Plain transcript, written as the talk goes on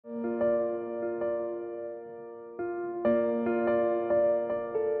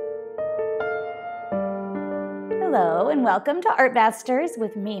Hello and welcome to Art Masters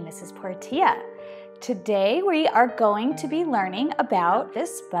with me, Mrs. Portilla. Today we are going to be learning about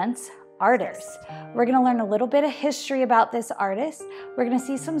this month's artist. We're going to learn a little bit of history about this artist. We're going to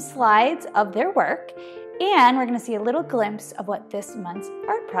see some slides of their work, and we're going to see a little glimpse of what this month's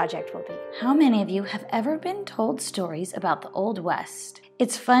art project will be. How many of you have ever been told stories about the Old West?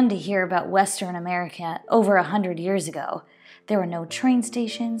 It's fun to hear about Western America over 100 years ago. There were no train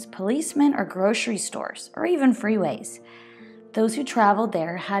stations, policemen, or grocery stores, or even freeways. Those who traveled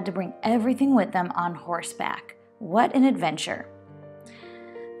there had to bring everything with them on horseback. What an adventure!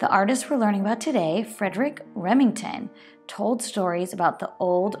 The artist we're learning about today, Frederic Remington, told stories about the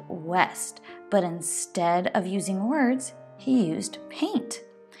Old West, but instead of using words, he used paint.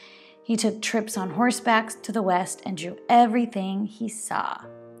 He took trips on horseback to the West and drew everything he saw.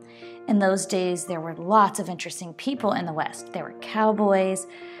 In those days, there were lots of interesting people in the West. There were cowboys,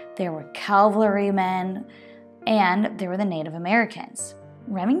 there were cavalrymen, and there were the Native Americans.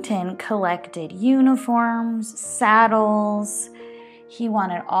 Remington collected uniforms, saddles. He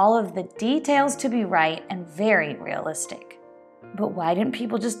wanted all of the details to be right and very realistic. But why didn't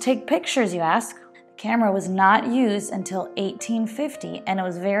people just take pictures, you ask? The camera was not used until 1850, and it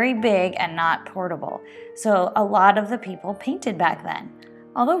was very big and not portable. So a lot of the people painted back then.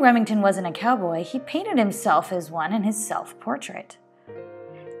 Although Remington wasn't a cowboy, he painted himself as one in his self-portrait.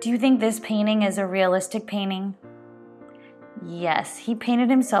 Do you think this painting is a realistic painting? Yes, he painted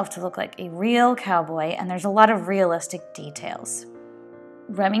himself to look like a real cowboy, and there's a lot of realistic details.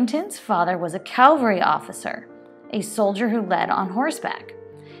 Remington's father was a cavalry officer, a soldier who led on horseback.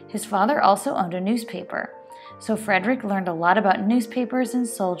 His father also owned a newspaper, so Frederic learned a lot about newspapers and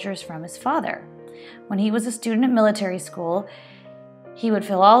soldiers from his father. When he was a student at military school, he would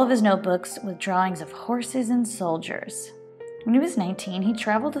fill all of his notebooks with drawings of horses and soldiers. When he was 19, he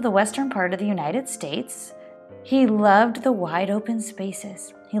traveled to the western part of the United States. He loved the wide open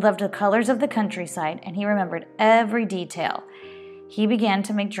spaces. He loved the colors of the countryside, and he remembered every detail. He began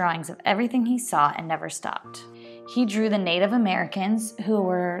to make drawings of everything he saw and never stopped. He drew the Native Americans who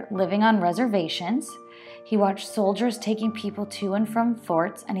were living on reservations. He watched soldiers taking people to and from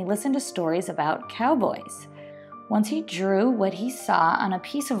forts, and he listened to stories about cowboys. Once he drew what he saw on a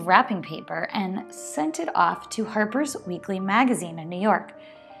piece of wrapping paper and sent it off to Harper's Weekly magazine in New York.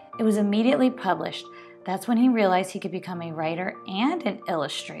 It was immediately published. That's when he realized he could become a writer and an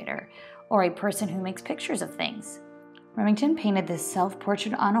illustrator, or a person who makes pictures of things. Remington painted this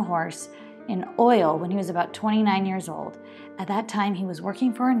self-portrait on a horse in oil when he was about 29 years old. At that time, he was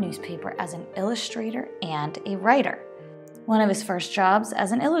working for a newspaper as an illustrator and a writer. One of his first jobs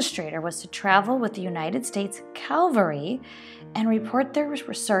as an illustrator was to travel with the United States Cavalry and report their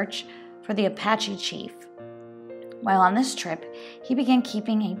research for the Apache chief. While on this trip, he began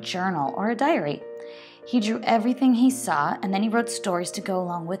keeping a journal or a diary. He drew everything he saw, and then he wrote stories to go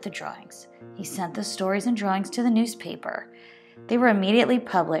along with the drawings. He sent the stories and drawings to the newspaper. They were immediately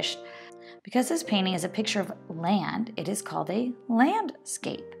published. Because this painting is a picture of land, it is called a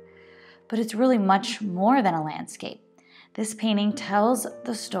landscape. But it's really much more than a landscape. This painting tells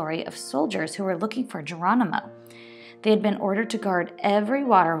the story of soldiers who were looking for Geronimo. They had been ordered to guard every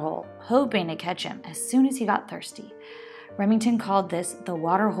waterhole, hoping to catch him as soon as he got thirsty. Remington called this the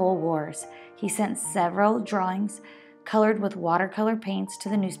Waterhole Wars. He sent several drawings colored with watercolor paints to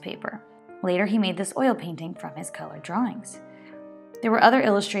the newspaper. Later, he made this oil painting from his colored drawings. There were other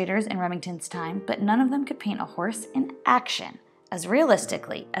illustrators in Remington's time, but none of them could paint a horse in action as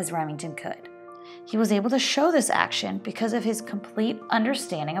realistically as Remington could. He was able to show this action because of his complete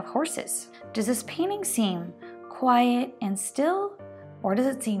understanding of horses. Does this painting seem quiet and still, or does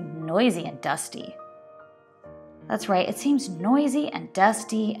it seem noisy and dusty? That's right, it seems noisy and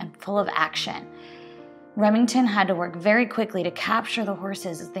dusty and full of action. Remington had to work very quickly to capture the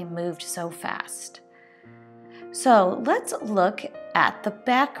horses as they moved so fast. So let's look at the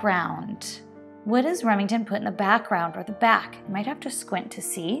background. What does Remington put in the background or the back? You might have to squint to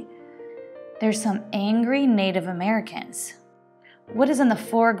see. There's some angry Native Americans. What is in the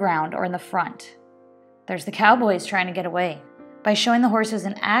foreground or in the front? There's the cowboys trying to get away. By showing the horses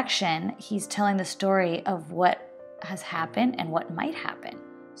in action, he's telling the story of what has happened and what might happen.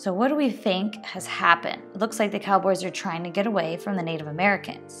 So what do we think has happened? It looks like the cowboys are trying to get away from the Native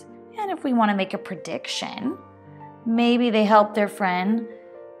Americans. And if we want to make a prediction, maybe they help their friend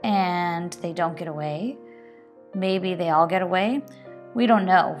and they don't get away. Maybe they all get away. We don't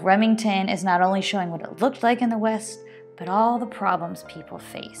know. Remington is not only showing what it looked like in the West, but all the problems people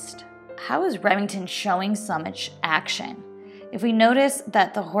faced. How is Remington showing so much action? If we notice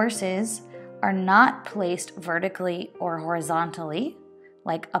that the horses are not placed vertically or horizontally,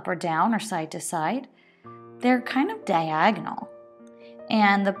 like up or down or side to side, they're kind of diagonal.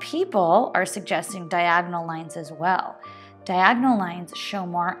 And the people are suggesting diagonal lines as well. Diagonal lines show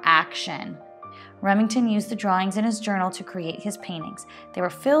more action. Remington used the drawings in his journal to create his paintings. They were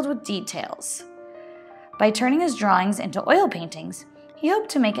filled with details. By turning his drawings into oil paintings, he hoped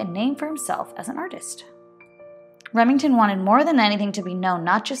to make a name for himself as an artist. Remington wanted more than anything to be known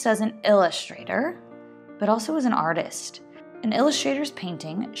not just as an illustrator, but also as an artist. An illustrator's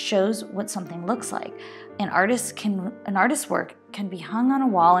painting shows what something looks like. An artist's work can be hung on a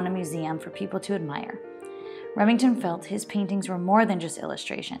wall in a museum for people to admire. Remington felt his paintings were more than just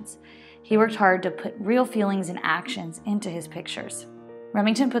illustrations. He worked hard to put real feelings and actions into his pictures.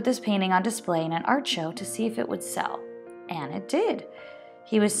 Remington put this painting on display in an art show to see if it would sell, and it did.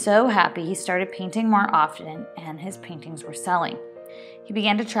 He was so happy he started painting more often, and his paintings were selling. He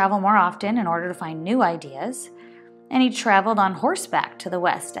began to travel more often in order to find new ideas, and he traveled on horseback to the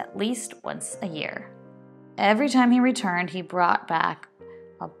West at least once a year. Every time he returned, he brought back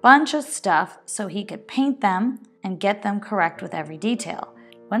a bunch of stuff so he could paint them and get them correct with every detail.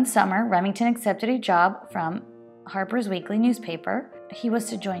 One summer, Remington accepted a job from Harper's Weekly newspaper. He was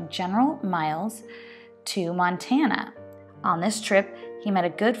to join General Miles to Montana. On this trip, he met a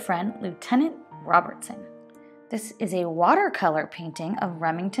good friend, Lieutenant Robertson. This is a watercolor painting of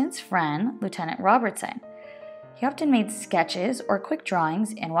Remington's friend, Lieutenant Robertson. He often made sketches or quick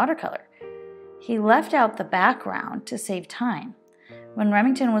drawings in watercolor. He left out the background to save time. When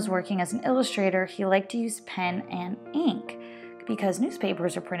Remington was working as an illustrator, he liked to use pen and ink because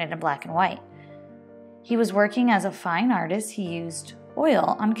newspapers are printed in black and white. He was working as a fine artist. He used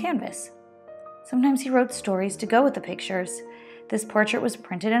oil on canvas. Sometimes he wrote stories to go with the pictures. This portrait was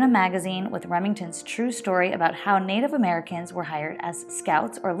printed in a magazine with Remington's true story about how Native Americans were hired as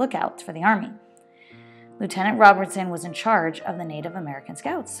scouts or lookouts for the Army. Lieutenant Robertson was in charge of the Native American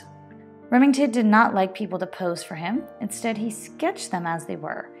Scouts. Remington did not like people to pose for him. Instead, he sketched them as they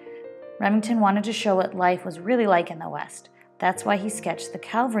were. Remington wanted to show what life was really like in the West. That's why he sketched the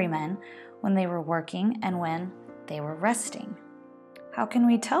cavalrymen when they were working and when they were resting. How can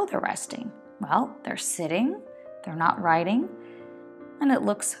we tell they're resting? Well, they're sitting, they're not riding, and it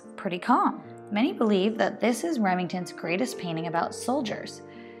looks pretty calm. Many believe that this is Remington's greatest painting about soldiers.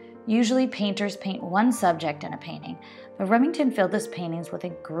 Usually painters paint one subject in a painting, but Remington filled his paintings with a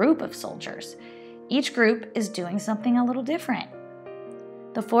group of soldiers. Each group is doing something a little different.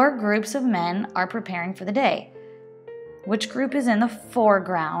 The four groups of men are preparing for the day. Which group is in the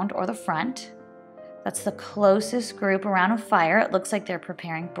foreground or the front? That's the closest group around a fire. It looks like they're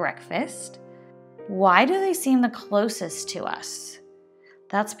preparing breakfast. Why do they seem the closest to us?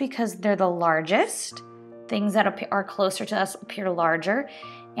 That's because they're the largest. Things that are closer to us appear larger,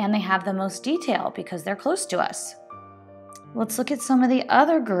 and they have the most detail because they're close to us. Let's look at some of the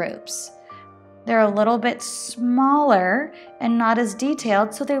other groups. They're a little bit smaller and not as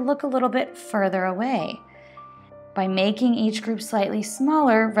detailed, so they look a little bit further away. By making each group slightly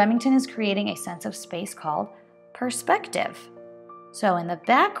smaller, Remington is creating a sense of space called perspective. So in the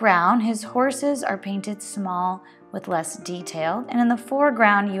background, his horses are painted small with less detail, and in the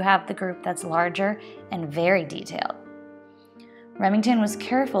foreground, you have the group that's larger and very detailed. Remington was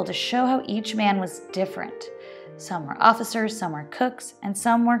careful to show how each man was different. Some were officers, some were cooks, and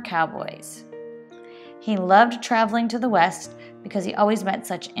some were cowboys. He loved traveling to the West because he always met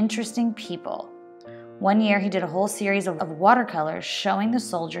such interesting people. One year, he did a whole series of watercolors showing the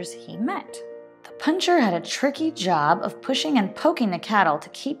soldiers he met. The puncher had a tricky job of pushing and poking the cattle to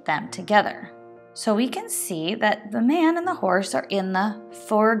keep them together. So we can see that the man and the horse are in the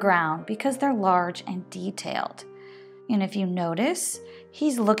foreground because they're large and detailed. And if you notice,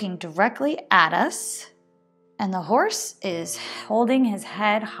 he's looking directly at us, and the horse is holding his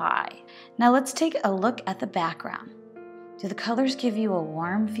head high. Now let's take a look at the background. Do the colors give you a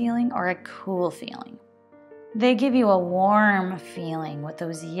warm feeling or a cool feeling? They give you a warm feeling with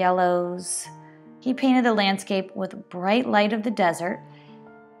those yellows. He painted the landscape with bright light of the desert.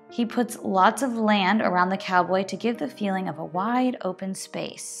 He puts lots of land around the cowboy to give the feeling of a wide open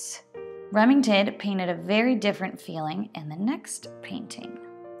space. Remington painted a very different feeling in the next painting.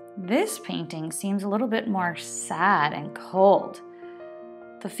 This painting seems a little bit more sad and cold.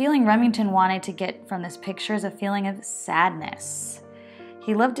 The feeling Remington wanted to get from this picture is a feeling of sadness.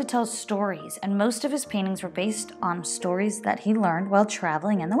 He loved to tell stories, and most of his paintings were based on stories that he learned while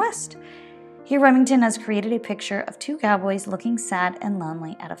traveling in the West. Here, Remington has created a picture of two cowboys looking sad and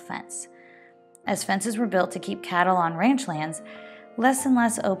lonely at a fence. As fences were built to keep cattle on ranch lands, less and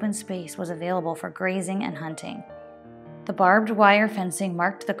less open space was available for grazing and hunting. The barbed wire fencing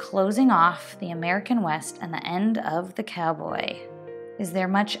marked the closing off the American West and the end of the cowboy. Is there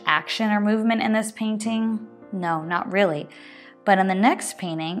much action or movement in this painting? No, not really. But in the next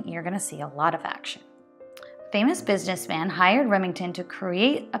painting, you're going to see a lot of action. A famous businessman hired Remington to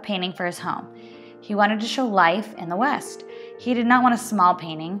create a painting for his home. He wanted to show life in the West. He did not want a small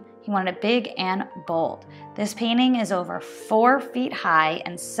painting. He wanted it big and bold. This painting is over 4 feet high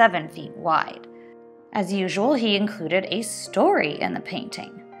and 7 feet wide. As usual, he included a story in the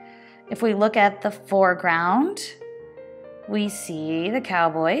painting. If we look at the foreground, we see the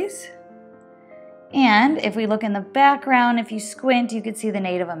cowboys. And if we look in the background, if you squint, you can see the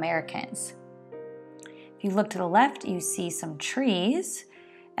Native Americans. If you look to the left, you see some trees,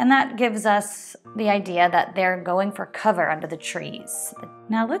 and that gives us the idea that they're going for cover under the trees.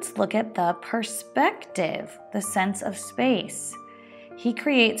 Now let's look at the perspective, the sense of space. He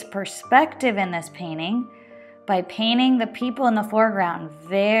creates perspective in this painting by painting the people in the foreground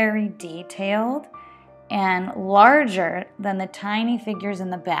very detailed and larger than the tiny figures in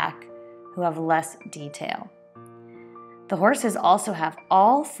the back who have less detail. The horses also have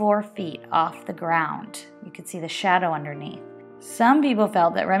all 4 feet off the ground. You can see the shadow underneath. Some people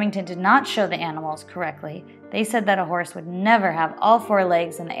felt that Remington did not show the animals correctly. They said that a horse would never have all 4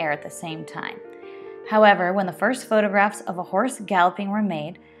 legs in the air at the same time. However, when the first photographs of a horse galloping were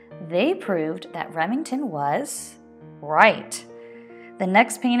made, they proved that Remington was right. The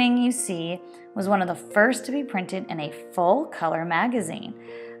next painting you see was one of the first to be printed in a full-color magazine.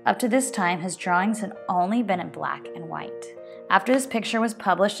 Up to this time, his drawings had only been in black and white. After this picture was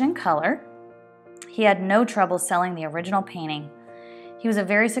published in color, he had no trouble selling the original painting. He was a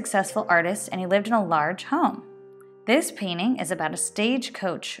very successful artist and he lived in a large home. This painting is about a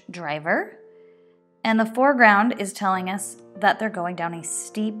stagecoach driver, and the foreground is telling us that they're going down a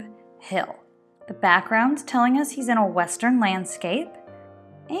steep hill. The background's telling us he's in a western landscape.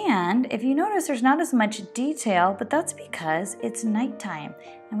 And if you notice, there's not as much detail, but that's because it's nighttime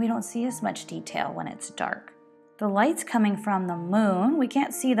and we don't see as much detail when it's dark. The light's coming from the moon. We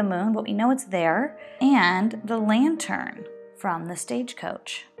can't see the moon, but we know it's there. And the lantern from the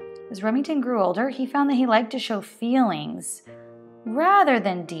stagecoach. As Remington grew older, he found that he liked to show feelings rather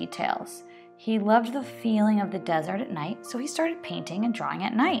than details. He loved the feeling of the desert at night, so he started painting and drawing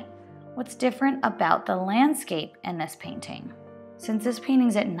at night. What's different about the landscape in this painting? Since this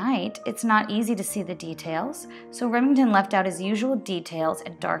painting's at night, it's not easy to see the details, so Remington left out his usual details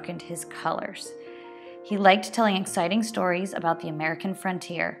and darkened his colors. He liked telling exciting stories about the American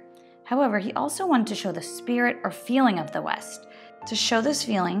frontier. However, he also wanted to show the spirit or feeling of the West. To show this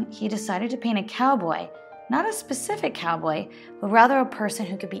feeling, he decided to paint a cowboy, not a specific cowboy, but rather a person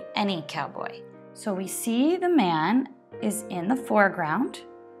who could be any cowboy. So we see the man is in the foreground.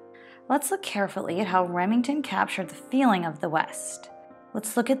 Let's look carefully at how Remington captured the feeling of the West.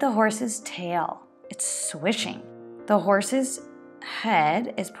 Let's look at the horse's tail. It's swishing. The horse's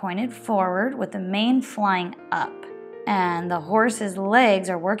head is pointed forward with the mane flying up. And the horse's legs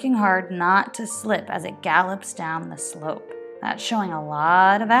are working hard not to slip as it gallops down the slope. That's showing a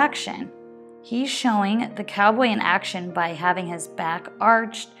lot of action. He's showing the cowboy in action by having his back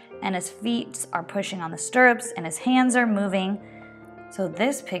arched and his feet are pushing on the stirrups and his hands are moving. So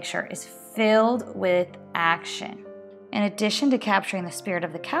this picture is filled with action. In addition to capturing the spirit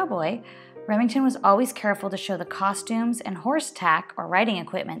of the cowboy, Remington was always careful to show the costumes and horse tack or riding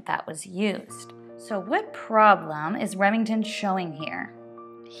equipment that was used. So what problem is Remington showing here?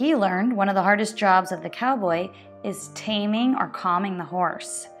 He learned one of the hardest jobs of the cowboy is taming or calming the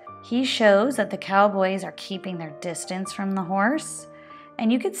horse. He shows that the cowboys are keeping their distance from the horse,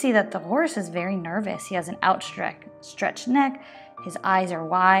 and you can see that the horse is very nervous. He has an outstretched neck. His eyes are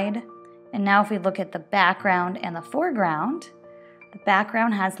wide. And now if we look at the background and the foreground, the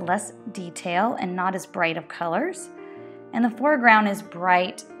background has less detail and not as bright of colors. And the foreground is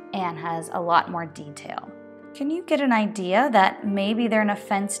bright and has a lot more detail. Can you get an idea that maybe they're in a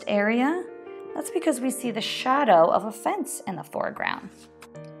fenced area? That's because we see the shadow of a fence in the foreground.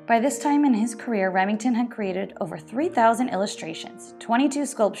 By this time in his career, Remington had created over 3,000 illustrations, 22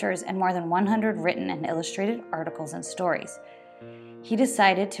 sculptures, and more than 100 written and illustrated articles and stories. He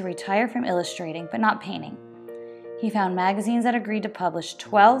decided to retire from illustrating, but not painting. He found magazines that agreed to publish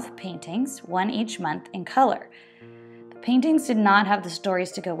 12 paintings, one each month, in color. The paintings did not have the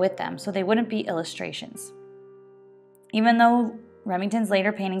stories to go with them, so they wouldn't be illustrations. Even though Remington's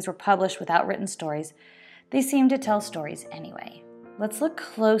later paintings were published without written stories, they seemed to tell stories anyway. Let's look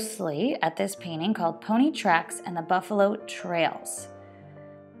closely at this painting called Pony Tracks and the Buffalo Trails.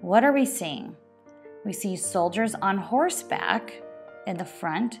 What are we seeing? We see soldiers on horseback in the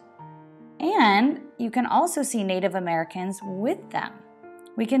front, and you can also see Native Americans with them.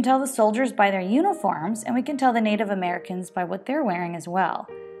 We can tell the soldiers by their uniforms, and we can tell the Native Americans by what they're wearing as well.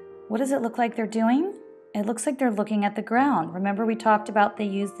 What does it look like they're doing? It looks like they're looking at the ground. Remember we talked about they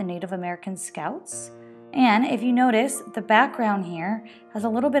used the Native American scouts? And if you notice, the background here has a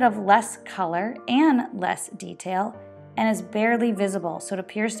little bit of less color and less detail and is barely visible, so it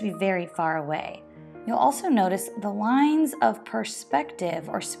appears to be very far away. You'll also notice the lines of perspective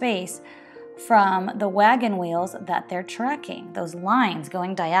or space from the wagon wheels that they're tracking, those lines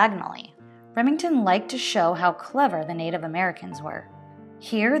going diagonally. Remington liked to show how clever the Native Americans were.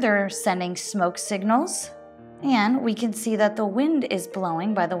 Here they're sending smoke signals, and we can see that the wind is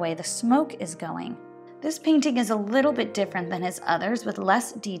blowing by the way the smoke is going. This painting is a little bit different than his others, with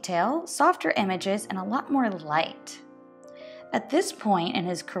less detail, softer images, and a lot more light. At this point in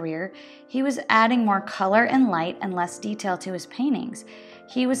his career, he was adding more color and light and less detail to his paintings.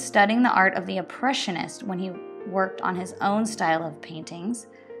 He was studying the art of the Impressionist when he worked on his own style of paintings.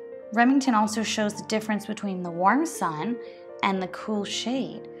 Remington also shows the difference between the warm sun and the cool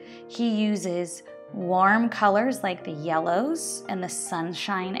shade. He uses warm colors like the yellows and the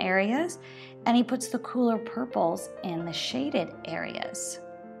sunshine areas, and he puts the cooler purples in the shaded areas.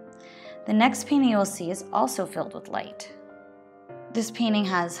 The next painting you'll see is also filled with light. This painting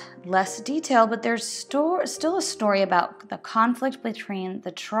has less detail, but there's still a story about the conflict between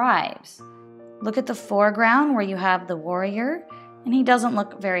the tribes. Look at the foreground where you have the warrior, and he doesn't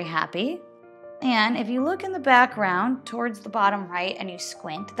look very happy. And if you look in the background towards the bottom right and you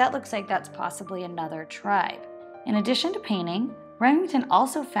squint, that looks like that's possibly another tribe. In addition to painting, Remington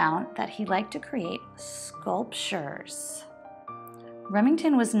also found that he liked to create sculptures.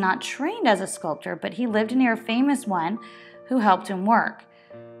 Remington was not trained as a sculptor, but he lived near a famous one who helped him work.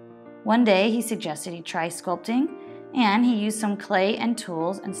 One day he suggested he try sculpting, and he used some clay and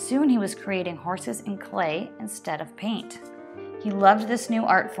tools, and soon he was creating horses in clay instead of paint. He loved this new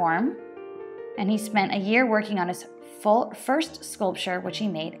art form, and he spent a year working on his first sculpture, which he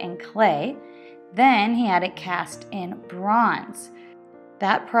made in clay. Then he had it cast in bronze.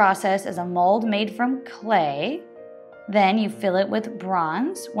 That process is a mold made from clay. Then you fill it with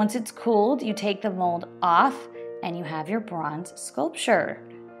bronze. Once it's cooled, you take the mold off and you have your bronze sculpture.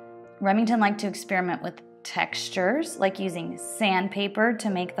 Remington liked to experiment with textures, like using sandpaper to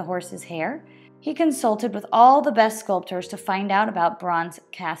make the horse's hair. He consulted with all the best sculptors to find out about bronze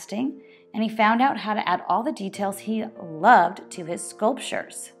casting, and he found out how to add all the details he loved to his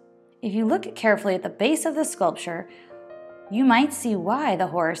sculptures. If you look carefully at the base of the sculpture, you might see why the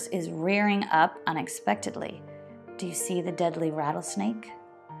horse is rearing up unexpectedly. Do you see the deadly rattlesnake?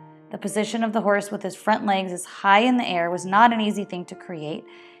 The position of the horse with his front legs as high in the air was not an easy thing to create.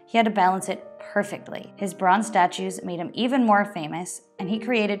 He had to balance it perfectly. His bronze statues made him even more famous, and he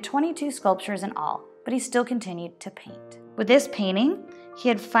created 22 sculptures in all, but he still continued to paint. With this painting, he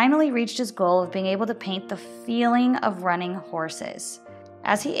had finally reached his goal of being able to paint the feeling of running horses.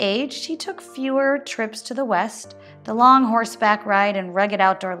 As he aged, he took fewer trips to the West. The long horseback ride and rugged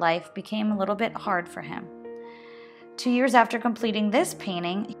outdoor life became a little bit hard for him. 2 years after completing this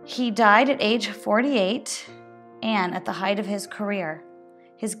painting, he died at age 48 and at the height of his career.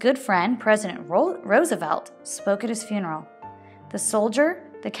 His good friend, President Roosevelt, spoke at his funeral. The soldier,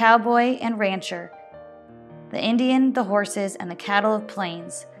 the cowboy, and rancher, the Indian, the horses, and the cattle of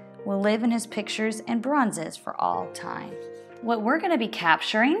plains will live in his pictures and bronzes for all time. What we're going to be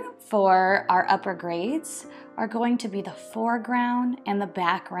capturing for our upper grades are going to be the foreground and the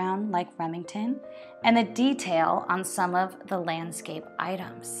background, like Remington, and the detail on some of the landscape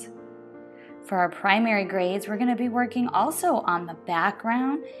items. For our primary grades, we're going to be working also on the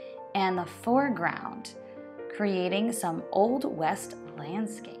background and the foreground, creating some Old West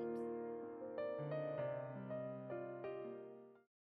landscape.